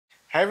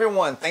Hey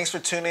everyone, thanks for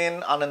tuning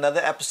in on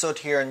another episode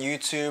here on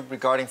YouTube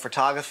regarding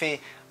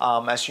photography.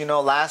 As you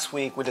know, last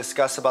week we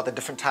discussed about the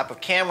different type of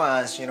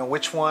cameras,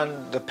 which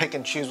one to pick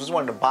and choose, which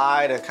one to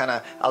buy to kind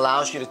of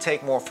allows you to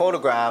take more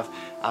photographs.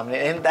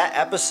 In that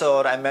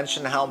episode, I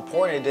mentioned how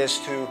important it is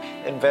to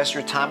invest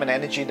your time and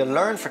energy to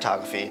learn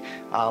photography,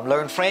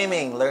 learn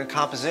framing, learn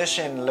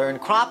composition, learn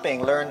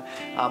cropping, learn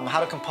how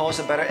to compose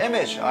a better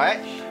image, all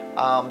right?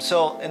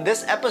 So in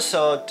this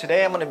episode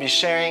today, I'm going to be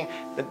sharing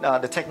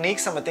the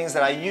techniques, some of the things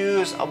that I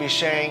use. I'll be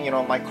sharing,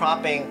 my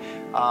cropping,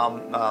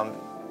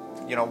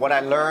 what I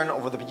learned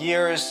over the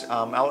years.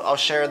 I'll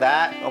share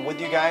that with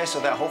you guys so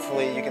that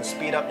hopefully you can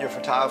speed up your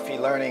photography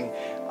learning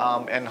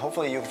and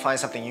hopefully you can find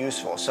something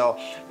useful. So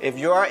if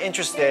you are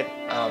interested,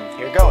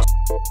 here it goes.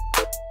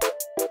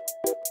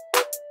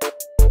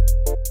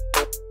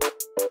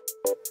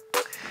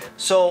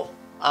 So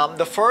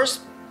the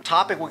first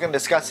topic we're going to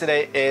discuss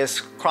today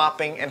is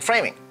cropping and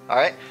framing. All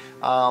right.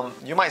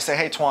 You might say,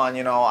 hey Tuan,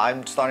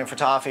 I'm starting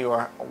photography,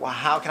 or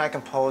how can I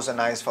compose a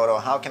nice photo?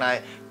 How can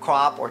I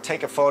crop or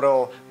take a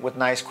photo with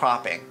nice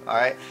cropping? All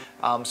right.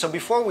 So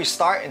before we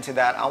start into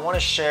that, I want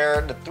to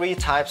share the three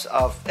types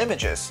of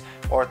images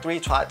or three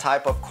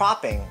type of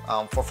cropping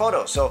for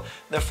photos. So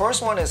the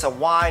first one is a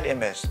wide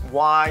image,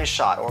 wide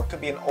shot, or it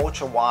could be an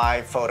ultra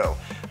wide photo.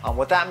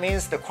 What that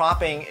means, the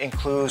cropping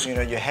includes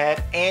your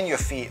head and your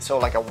feet. So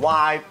like a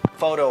wide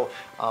photo,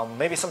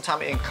 maybe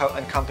sometimes it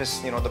encompass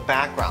the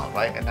background,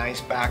 right? A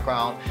nice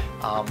background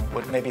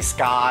with maybe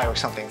sky or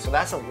something. So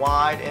that's a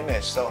wide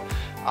image. So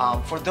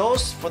for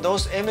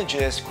those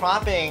images,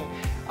 cropping,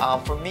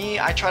 for me,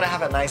 I try to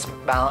have a nice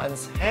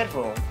balanced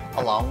headroom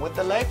along with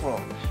the leg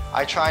room.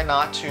 I try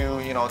not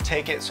to,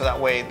 take it so that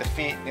way the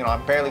feet,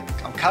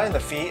 I'm cutting the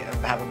feet and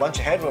have a bunch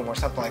of headroom or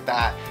something like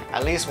that.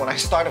 At least when I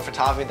started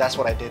photography, that's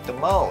what I did the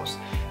most.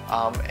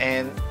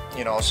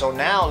 So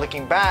now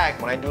looking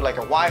back, when I do like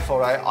a wide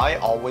photo, I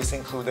always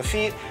include the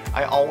feet.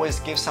 I always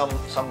give some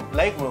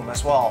leg room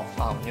as well,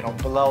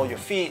 below your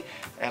feet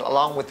and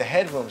along with the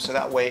headroom, so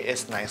that way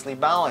it's nicely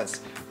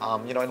balanced.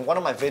 In one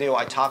of my videos,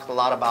 I talked a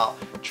lot about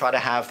try to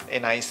have a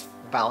nice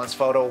balanced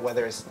photo,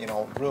 whether it's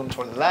room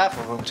toward the left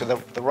or room to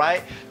the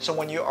right. So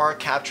when you are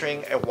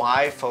capturing a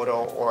wide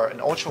photo or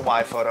an ultra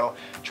wide photo,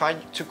 try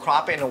to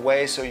crop it in a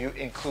way so you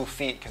include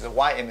feet, because a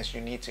wide image you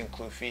need to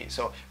include feet.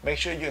 So make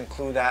sure you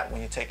include that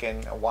when you take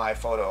in a wide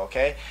photo.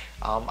 Okay.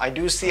 I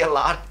do see a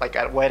lot, like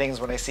at weddings,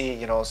 when I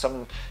see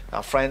some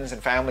friends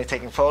and family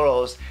taking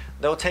photos,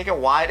 they'll take a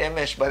wide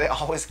image, but they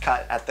always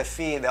cut at the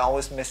feet. They're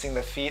always missing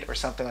the feet or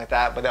something like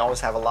that, but they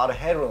always have a lot of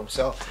headroom.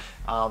 So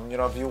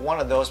if you're one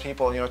of those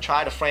people,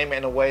 try to frame it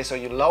in a way so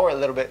you lower a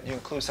little bit, you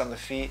include some of the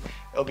feet.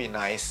 It'll be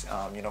nice,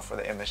 for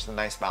the image, the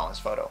nice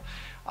balanced photo.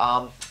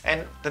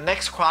 And the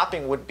next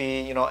cropping would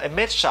be, a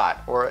mid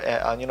shot or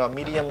a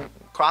medium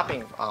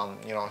cropping,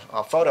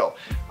 photo.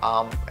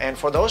 And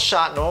for those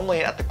shots,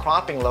 normally at the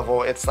cropping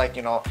level, it's like,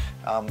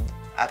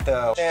 at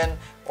the chin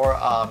or,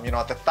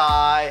 at the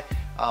thigh.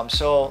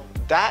 So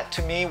that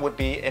to me would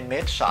be a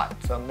mid shot.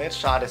 So mid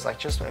shot is like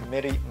just a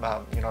mid,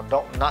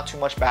 not too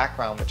much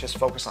background, but just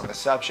focus on the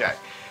subject.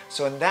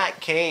 So in that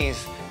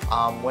case,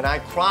 when I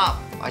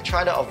crop, I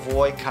try to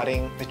avoid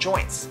cutting the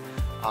joints.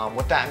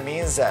 What that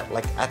means is that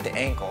like at the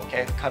ankle,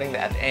 okay, cutting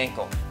at the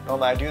ankle.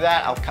 Normally I do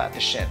that, I'll cut the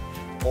shin,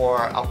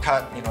 or I'll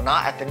cut,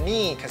 not at the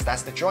knee because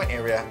that's the joint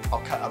area.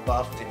 I'll cut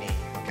above the knee,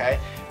 okay.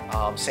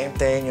 Same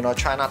thing,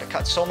 try not to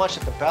cut so much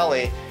at the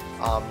belly.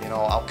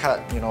 I'll cut,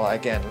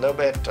 again, a little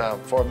bit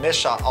for a mid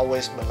shot,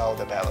 always below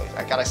the belly.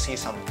 I gotta see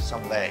some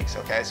legs,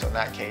 okay? So in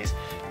that case,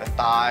 the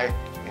thigh,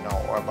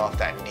 or above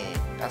that knee.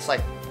 That's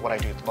like what I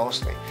do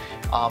mostly.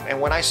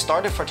 And when I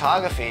started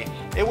photography,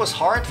 it was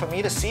hard for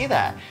me to see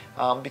that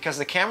because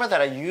the camera that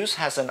I use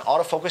has an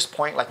autofocus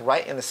point like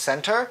right in the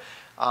center.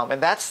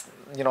 And that's,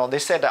 they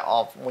said that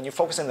when you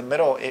focus in the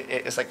middle,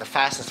 it's like the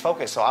fastest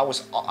focus. So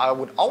I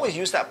would always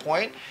use that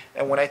point.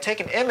 And when I take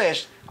an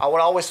image, I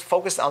would always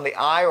focus on the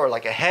eye or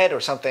like a head or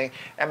something.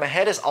 And my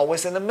head is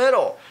always in the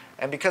middle.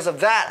 And because of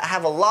that, I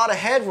have a lot of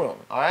headroom,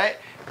 all right?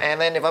 And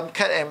then if I'm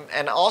cutting,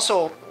 and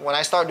also when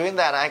I start doing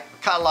that, I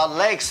cut a lot of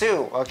legs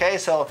too, okay?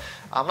 So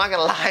I'm not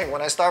gonna lie,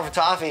 when I started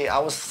photography, I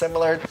was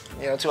similar,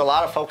 to a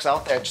lot of folks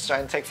out there just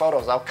trying to take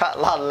photos. I'll cut a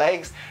lot of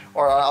legs,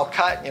 or I'll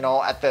cut,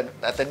 at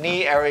the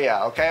knee area,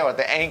 okay, or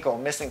the ankle,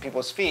 missing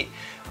people's feet.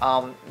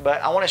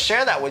 But I want to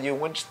share that with you,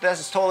 which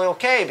this is totally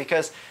okay,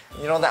 because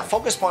that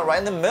focus point right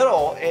in the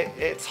middle,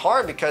 it's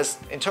hard because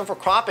in terms of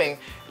cropping,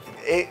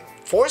 it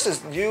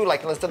forces you,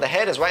 like let's say the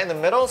head is right in the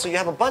middle, so you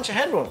have a bunch of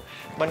headroom.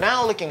 But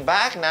now looking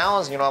back,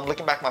 as I'm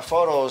looking back at my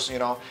photos,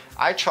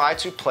 I try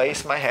to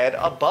place my head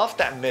above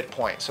that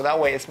midpoint, so that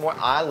way it's more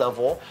eye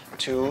level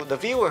to the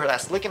viewer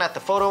that's looking at the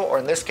photo, or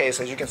in this case,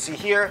 as you can see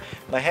here,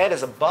 my head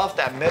is above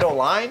that middle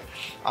line.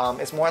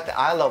 It's more at the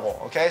eye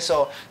level, okay?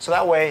 So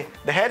that way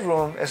the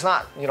headroom is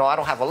not, I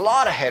don't have a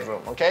lot of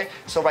headroom, okay?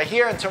 So right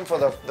here, in terms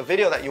of the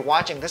video that you're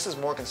watching, this is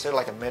more considered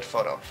like a mid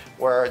photo,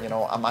 where,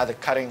 I'm either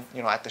cutting,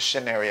 at the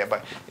shin area,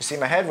 but you see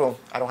my headroom,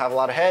 I don't have a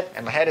lot of head,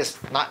 and my head is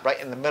not right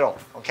in the middle,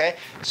 okay?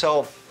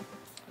 So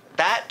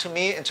that to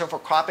me, in terms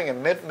of cropping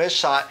and mid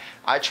shot,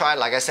 I try,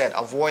 like I said,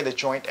 avoid the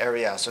joint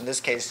area. So in this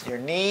case, your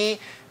knee,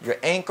 your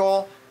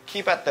ankle,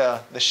 keep at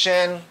the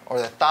shin or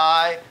the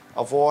thigh.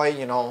 Avoid,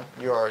 you know,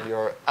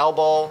 your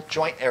elbow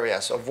joint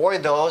area. So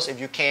avoid those if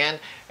you can,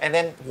 and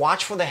then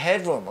watch for the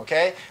headroom.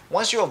 Okay.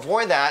 Once you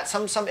avoid that,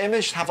 some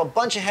images have a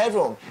bunch of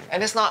headroom,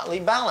 and it's not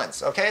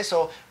balanced. Okay.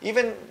 So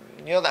even,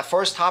 you know, that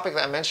first topic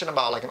that I mentioned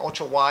about like an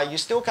ultra wide, you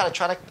still gotta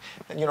try to,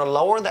 you know,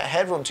 lower that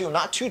headroom too.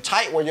 Not too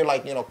tight where you're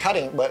like, you know,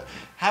 cutting, but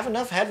have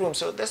enough headroom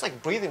so there's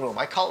like breathing room.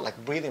 I call it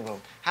like breathing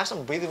room. Have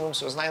some breathing room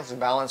so it's nicely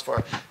balanced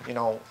for, you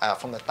know,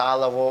 from the thigh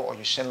level or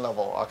your shin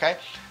level. Okay,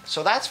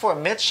 so that's for a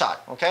mid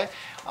shot. Okay,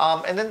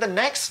 and then the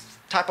next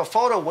type of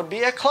photo would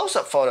be a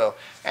close-up photo.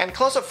 And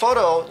close-up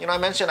photo, you know,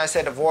 I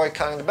said avoid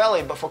cutting the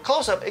belly, but for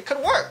close-up, it could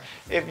work.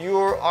 If you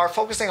are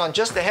focusing on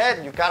just the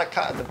head, you've got to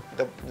cut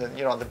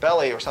you know, the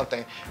belly or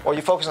something, or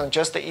you focus on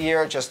just the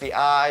ear, just the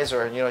eyes,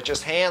 or, you know,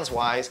 just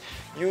hands-wise,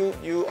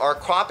 you are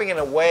cropping in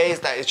a way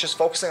that it's just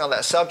focusing on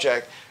that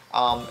subject,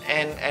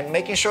 and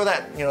making sure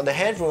that, you know, the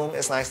headroom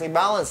is nicely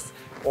balanced.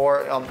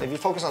 Or if you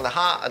focus on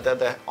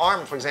the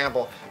arm, for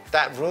example,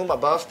 that room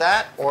above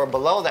that or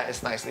below that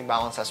is nicely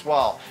balanced as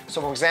well.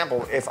 So for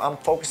example, if I'm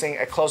focusing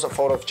a close-up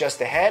photo of just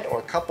the head or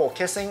a couple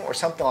kissing or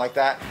something like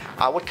that,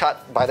 I would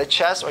cut by the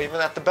chest or even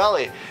at the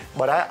belly.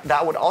 But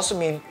that would also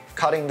mean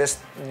cutting this,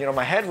 you know,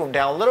 my headroom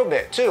down a little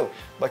bit too,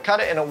 but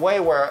cut it in a way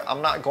where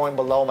I'm not going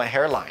below my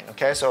hairline.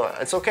 Okay, so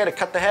it's okay to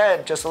cut the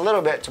head just a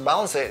little bit to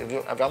balance it.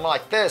 If I'm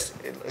like this,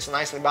 it's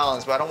nicely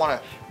balanced, but I don't want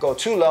to go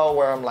too low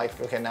where I'm like,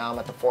 okay, now I'm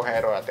at the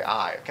forehead or at the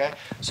eye. Okay,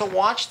 so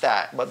watch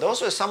that. But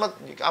those are some of,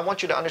 I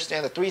want you to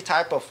understand the three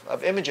type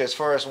of images.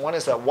 First, one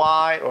is a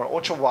wide or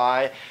ultra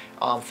wide,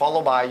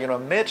 followed by, you know,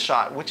 mid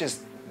shot, which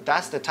is,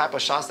 that's the type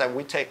of shots that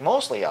we take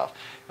mostly of.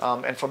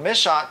 And for mid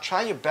shot,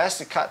 try your best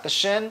to cut the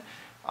shin,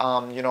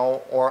 you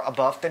know, or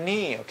above the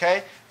knee.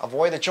 Okay,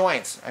 avoid the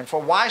joints. And for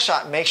wide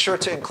shot, make sure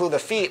to include the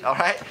feet. All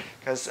right,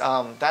 because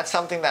that's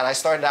something that I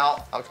started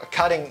out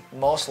cutting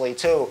mostly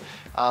too.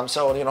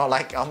 So, you know,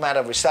 like I'm at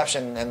a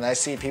reception and I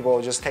see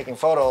people just taking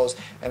photos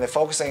and they're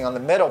focusing on the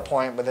middle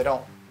point, but they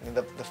don't,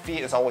 the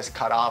feet is always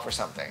cut off or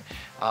something.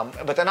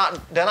 But they're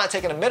not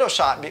taking a middle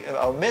shot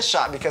or mid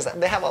shot because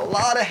they have a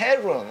lot of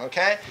headroom.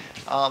 Okay,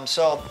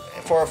 so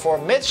for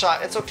a mid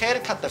shot, it's okay to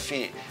cut the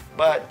feet.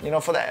 But, you know,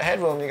 for that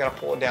headroom, you gotta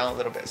pull it down a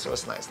little bit so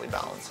it's nicely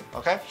balanced.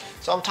 Okay,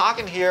 so I'm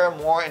talking here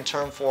more in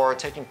terms for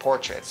taking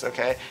portraits.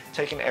 Okay,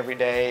 taking every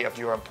day of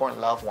your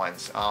important loved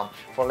ones.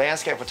 For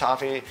landscape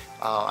photography,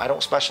 I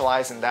don't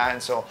specialize in that,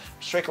 and so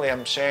strictly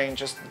I'm sharing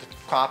just the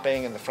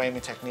cropping and the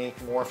framing technique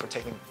more for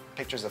taking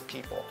pictures of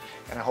people,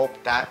 and I hope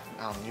that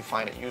you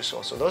find it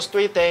useful. So those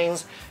three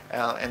things,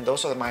 and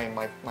those are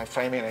my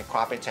framing and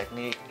cropping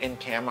technique in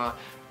camera.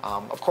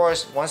 Of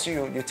course, once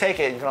you take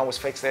it, you can always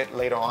fix it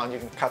later on. You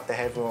can cut the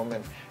headroom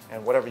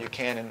and whatever you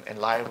can in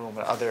Lightroom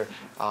and other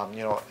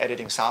you know,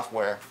 editing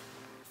software.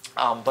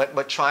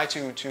 But try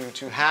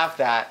to have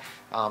that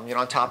you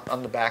know,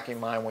 on the back of your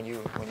mind when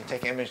you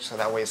take an image, so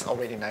that way it's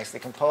already nicely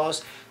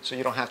composed, so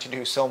you don't have to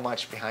do so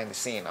much behind the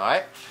scene. All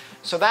right.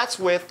 So that's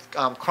with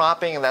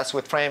cropping and that's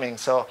with framing.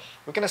 So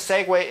we're going to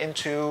segue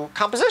into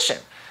composition.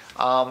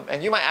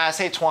 And you might ask,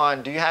 hey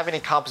Tuan, do you have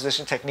any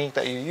composition technique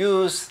that you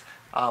use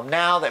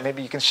now that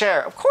maybe you can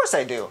share? Of course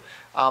I do.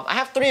 I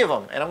have three of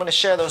them, and I'm going to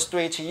share those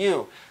three to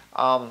you.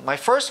 My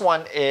first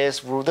one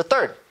is rule of the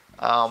third.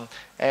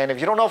 And if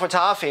you don't know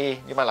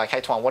photography, you might like,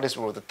 hey Tuan, what is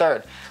rule of the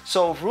third?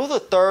 So rule of the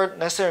third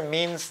necessarily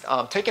means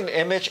taking an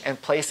image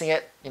and placing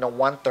it, you know,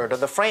 1/3 of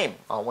the frame,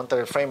 1/3 of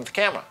the frame of the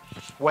camera,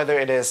 whether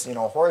it is, you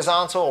know,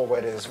 horizontal or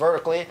whether it is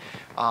vertically.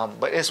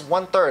 But it's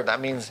 1/3.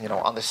 That means, you know,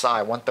 on the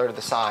side, 1/3 of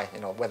the side,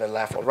 you know, whether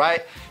left or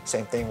right.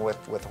 Same thing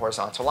with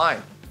horizontal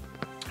line.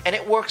 And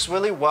it works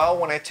really well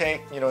when I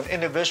take, you know, an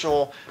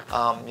individual,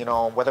 you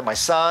know, whether my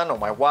son or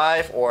my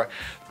wife or,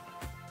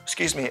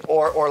 excuse me,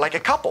 or like a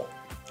couple.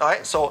 All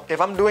right, so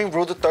if I'm doing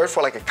rule of the third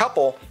for like a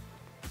couple,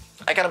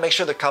 I gotta make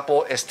sure the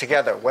couple is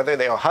together, whether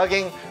they are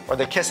hugging or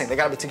they're kissing, they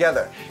gotta be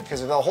together. Because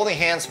if they're holding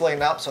hands,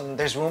 splitting up, so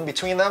there's room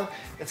between them,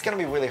 it's gonna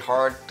be really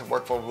hard to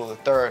work for rule of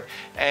the third.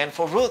 And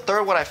for rule of the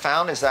third, what I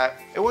found is that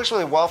it works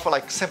really well for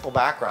like simple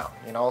background,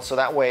 you know, so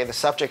that way the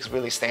subjects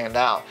really stand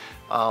out.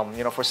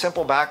 You know, for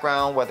simple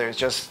background, whether it's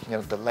just, you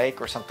know, the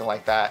lake or something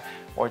like that,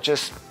 or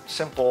just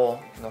simple,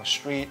 you know,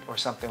 street or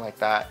something like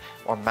that,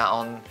 or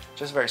mountain,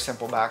 just very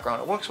simple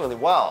background, it works really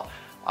well.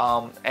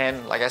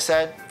 And like I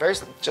said,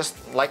 just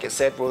like it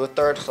said, rule of the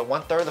third, so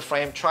 1/3 of the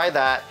frame, try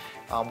that.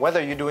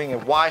 Whether you're doing a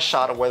wide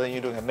shot or whether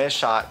you're doing a mid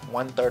shot,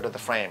 1/3 of the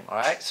frame, all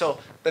right? So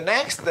the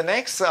next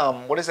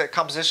what is it,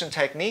 composition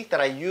technique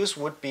that I use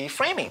would be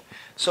framing.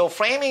 So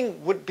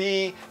framing would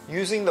be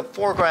using the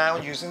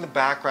foreground, using the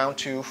background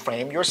to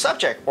frame your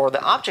subject or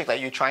the object that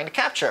you're trying to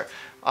capture.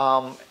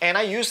 And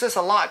I use this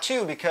a lot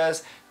too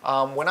because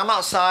when I'm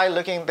outside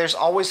looking, there's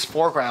always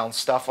foreground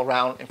stuff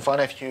around in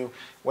front of you,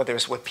 whether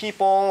it's with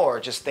people or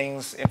just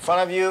things in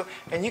front of you,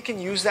 and you can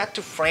use that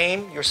to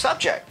frame your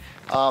subject.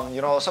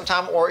 You know,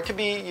 sometimes, or it could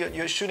be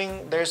you're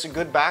shooting, there's a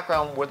good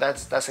background where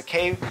that's a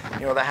cave,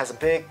 you know, that has a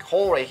big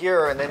hole right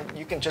here, and then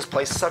you can just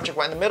place the subject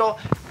right in the middle.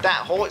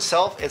 That hole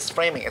itself is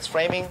framing. It's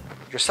framing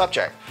your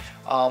subject.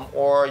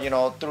 Or, you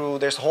know,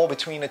 there's a hole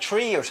between a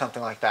tree or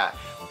something like that.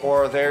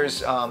 Or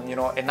there's, you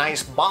know, a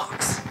nice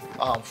box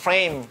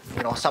frame,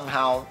 you know,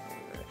 somehow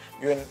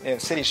you're in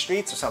city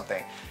streets or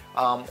something.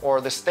 Or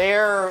the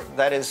stair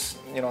that is,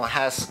 you know,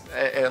 has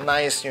a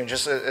nice, you know,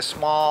 just a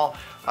small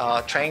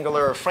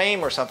triangular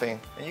frame or something,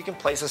 and you can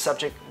place the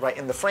subject right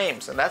in the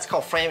frames, and that's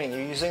called framing.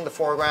 You're using the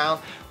foreground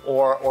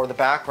or the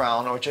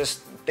background or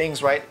just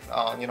things right,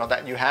 you know,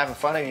 that you have in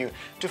front of you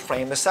to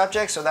frame the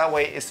subject, so that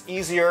way it's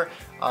easier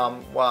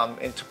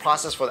to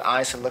process for the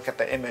eyes to look at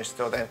the image.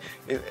 So then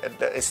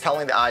it's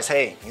telling the eyes,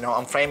 hey, you know,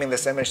 I'm framing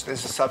this image,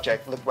 this is a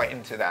subject, look right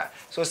into that.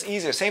 So it's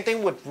easier. Same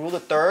thing with rule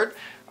of third.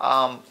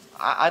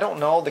 I don't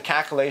know the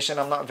calculation.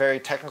 I'm not very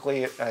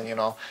technically, you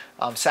know,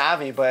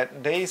 savvy,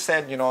 but they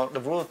said, you know,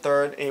 the rule of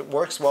third, it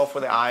works well for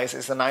the eyes.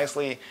 It's a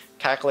nicely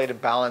calculated,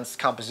 balanced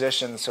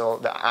composition, so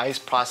the eyes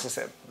process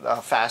it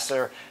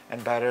faster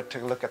and better to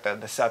look at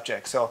the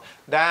subject. So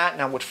that,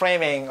 now with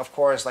framing, of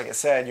course, like I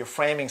said, you're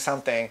framing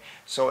something,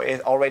 so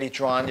it already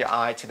drawn your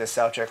eye to the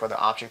subject or the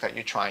object that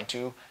you're trying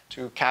to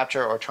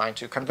capture or trying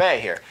to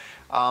convey here.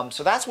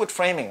 So that's with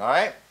framing, all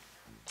right?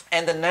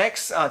 And the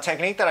next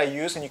technique that I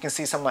use, and you can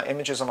see some of my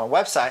images on my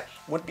website,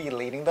 would be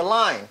leading the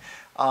line.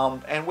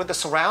 And with the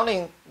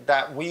surrounding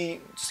that we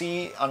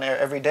see on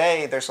every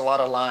day, there's a lot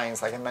of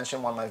lines. Like I mentioned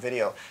in one of my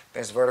video,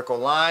 there's vertical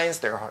lines,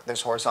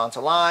 there's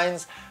horizontal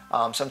lines.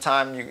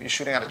 Sometimes you're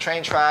shooting at a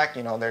train track,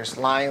 you know, there's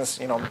lines,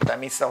 you know, that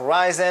meets the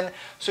horizon.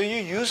 So you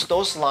use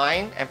those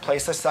lines and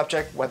place the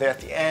subject, whether at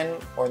the end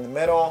or in the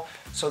middle.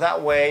 So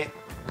that way,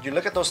 you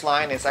look at those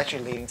lines, it's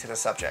actually leading to the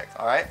subject,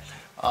 all right?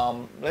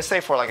 Let's say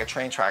for like a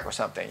train track or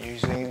something,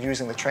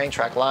 using the train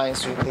track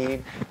lines to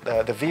lead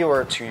the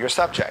viewer to your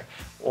subject.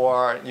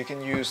 Or you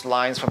can use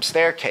lines from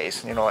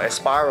staircase, you know, a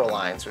spiral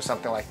lines or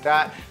something like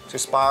that to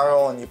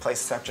spiral, and you place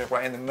the subject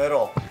right in the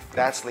middle.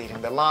 That's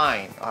leading the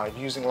line.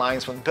 Using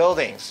lines from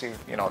buildings to,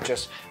 you know,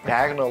 just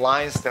diagonal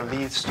lines that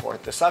leads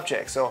toward the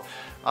subject. So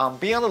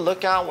be on the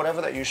lookout, whatever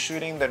that you're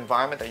shooting, the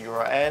environment that you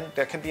are in,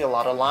 there can be a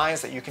lot of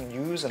lines that you can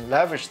use and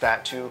leverage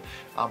that to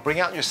bring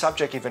out your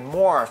subject even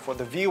more for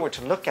the viewer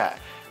to look at.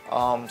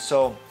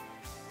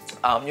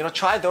 You know,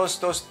 try those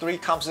three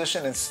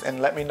compositions and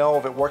let me know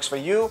if it works for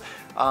you.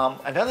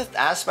 Another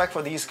aspect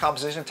for these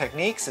composition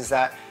techniques is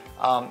that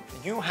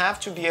you have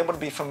to be able to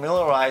be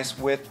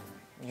familiarized with,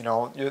 you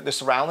know, the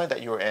surrounding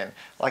that you're in.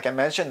 Like I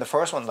mentioned, the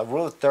first one, the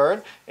rule of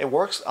third, it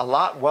works a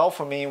lot well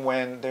for me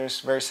when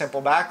there's very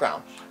simple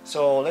background.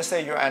 So let's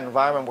say you're at an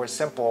environment where it's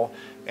simple,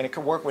 and it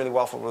could work really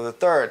well for rule of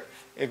third.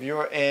 If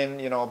you're in,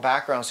 you know, a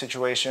background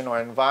situation or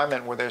an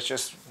environment where there's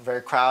just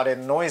very crowded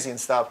and noisy and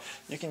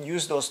stuff, you can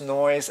use those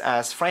noise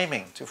as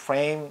framing. To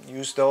frame,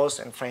 use those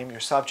and frame your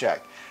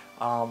subject.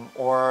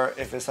 Or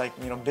if it's like,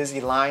 you know,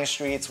 busy line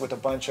streets with a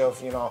bunch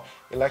of, you know,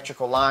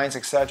 electrical lines,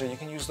 etc., you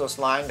can use those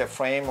lines to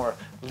frame or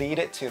lead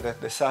it to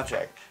the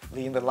subject,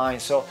 leading the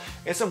line. So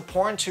it's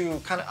important to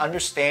kind of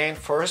understand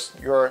first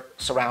your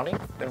surrounding,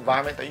 the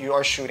environment that you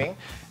are shooting,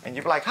 and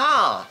you're like,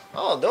 oh,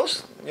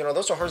 those, you know,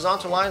 those are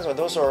horizontal lines or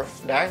those are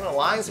diagonal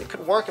lines. It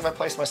could work if I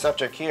place my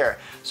subject here.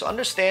 So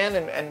understand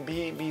and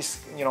be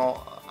you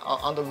know,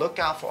 on the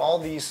lookout for all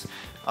these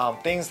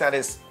things that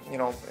is, you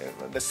know,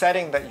 the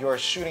setting that you're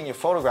shooting your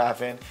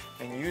photograph in,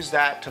 and use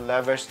that to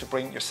leverage to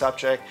bring your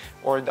subject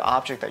or the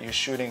object that you're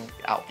shooting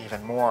out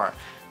even more.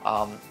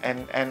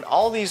 And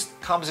all these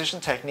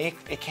composition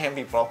techniques, it can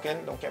be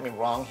broken. Don't get me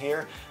wrong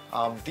here.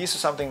 These are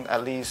something,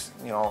 at least,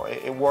 you know,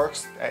 it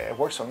works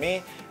for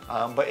me,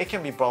 but it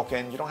can be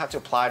broken. You don't have to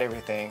apply to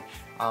everything.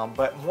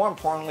 But more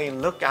importantly,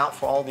 look out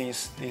for all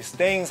these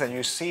things that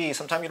you see.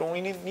 Sometimes you don't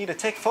even need to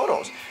take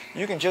photos.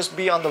 You can just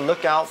be on the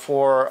lookout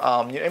for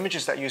your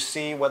images that you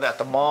see, whether at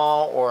the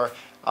mall or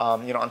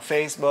you know, on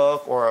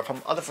Facebook or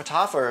from other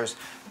photographers,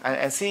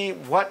 and see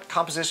what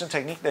composition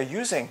technique they're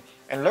using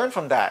and learn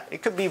from that.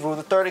 It could be rule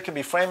of third, it could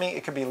be framing,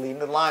 it could be leading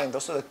the line.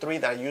 Those are the three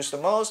that I use the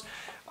most.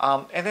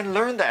 And then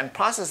learn that and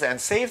process that and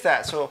save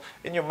that, so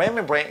in your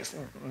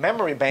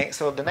memory bank,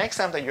 so the next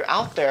time that you're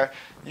out there,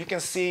 you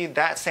can see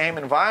that same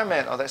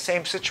environment or that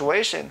same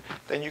situation,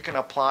 then you can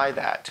apply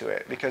that to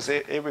it, because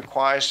it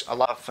requires a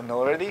lot of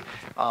familiarity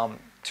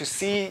to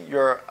see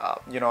your,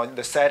 you know,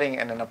 the setting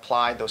and then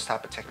apply those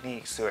type of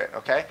techniques to it,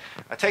 okay?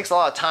 It takes a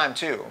lot of time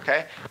too,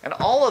 okay? And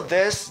all of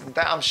this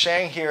that I'm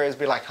sharing here is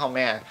be like, oh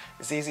man,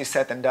 it's easy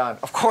said than done.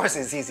 Of course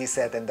it's easy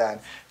said than done.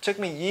 It took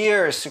me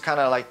years to kind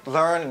of like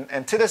learn,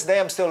 and to this day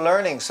I'm still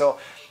learning. So,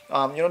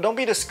 you know, don't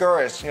be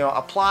discouraged. You know,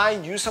 apply,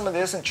 use some of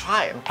this and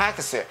try it and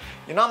practice it.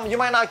 You know, you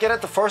might not get it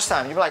the first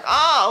time. You'll be like,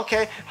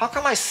 okay, how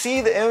come I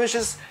see the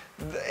images,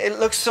 it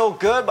looks so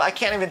good, but I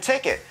can't even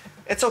take it?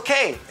 It's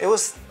okay.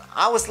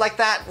 I was like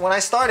that when I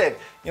started.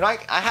 You know,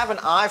 I have an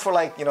eye for,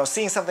 like, you know,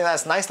 seeing something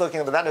that's nice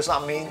looking, but that does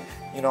not mean,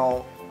 you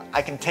know,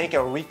 I can take it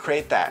or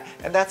recreate that.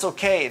 And that's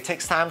okay. It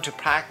takes time to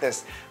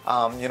practice.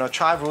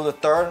 try rule of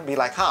third and be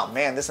like, oh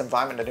man, this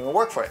environment didn't even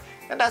work for it.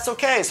 And that's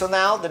okay. So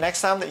now the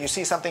next time that you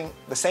see something,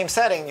 the same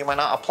setting, you might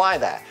not apply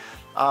that.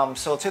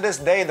 So to this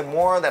day, the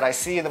more that I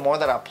see, the more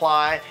that I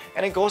apply,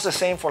 and it goes the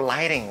same for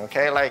lighting,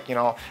 okay? Like,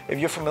 if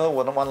you're familiar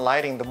with one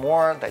lighting, the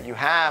more that you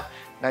have,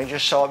 now you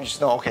just show up, you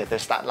just know, okay,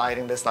 there's that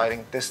lighting, this,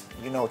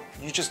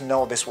 you just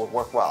know this will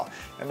work well.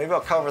 And maybe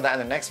I'll cover that in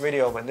the next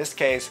video, but in this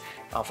case,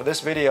 for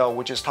this video,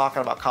 we're just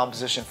talking about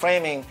composition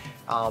framing.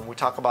 We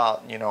talk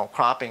about,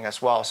 cropping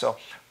as well. So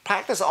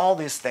practice all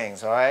these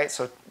things, all right?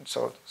 So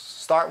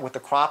start with the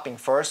cropping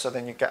first, so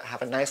then you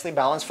have a nicely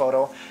balanced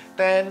photo.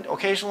 Then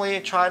occasionally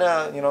try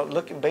to,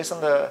 look based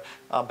on the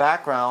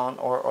background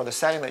or the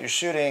setting that you're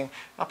shooting,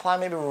 apply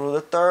maybe rule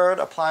of third,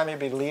 apply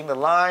maybe leading the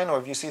line, or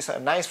if you see a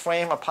nice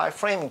frame, apply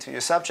framing to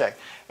your subject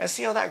and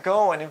see how that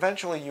goes, and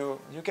eventually you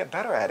get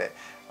better at it.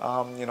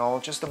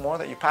 Just the more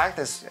that you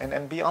practice,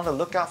 and be on the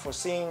lookout for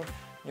seeing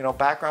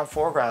background,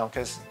 foreground,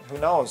 because who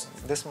knows,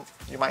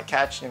 you might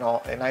catch,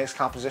 a nice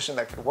composition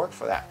that could work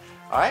for that.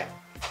 All right.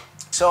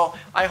 So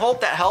I hope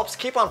that helps.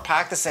 Keep on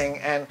practicing,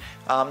 and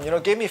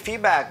give me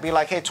feedback. Be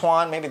like, hey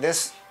Tuan, maybe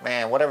this,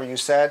 man, whatever you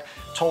said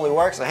totally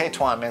works. Or hey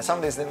Tuan, man, some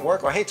of this didn't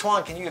work. Or hey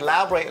Tuan, can you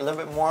elaborate a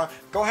little bit more?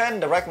 Go ahead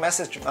and direct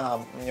message me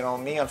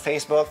on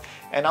Facebook,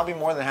 and I'll be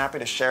more than happy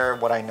to share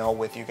what I know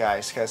with you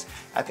guys. Because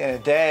at the end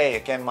of the day,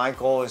 again, my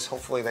goal is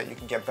hopefully that you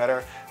can get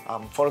better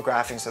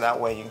photographing, so that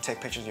way you can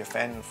take pictures of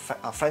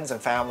your friends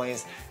and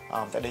families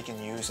that they can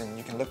use, and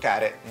you can look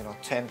at it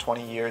 10,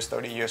 20 years,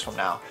 30 years from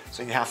now,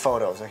 so you have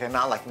photos, okay?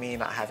 Not like me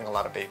not having a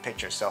lot of big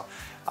pictures. So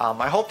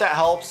I hope that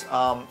helps,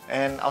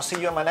 and I'll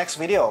see you in my next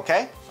video,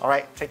 okay? All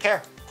right, take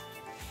care.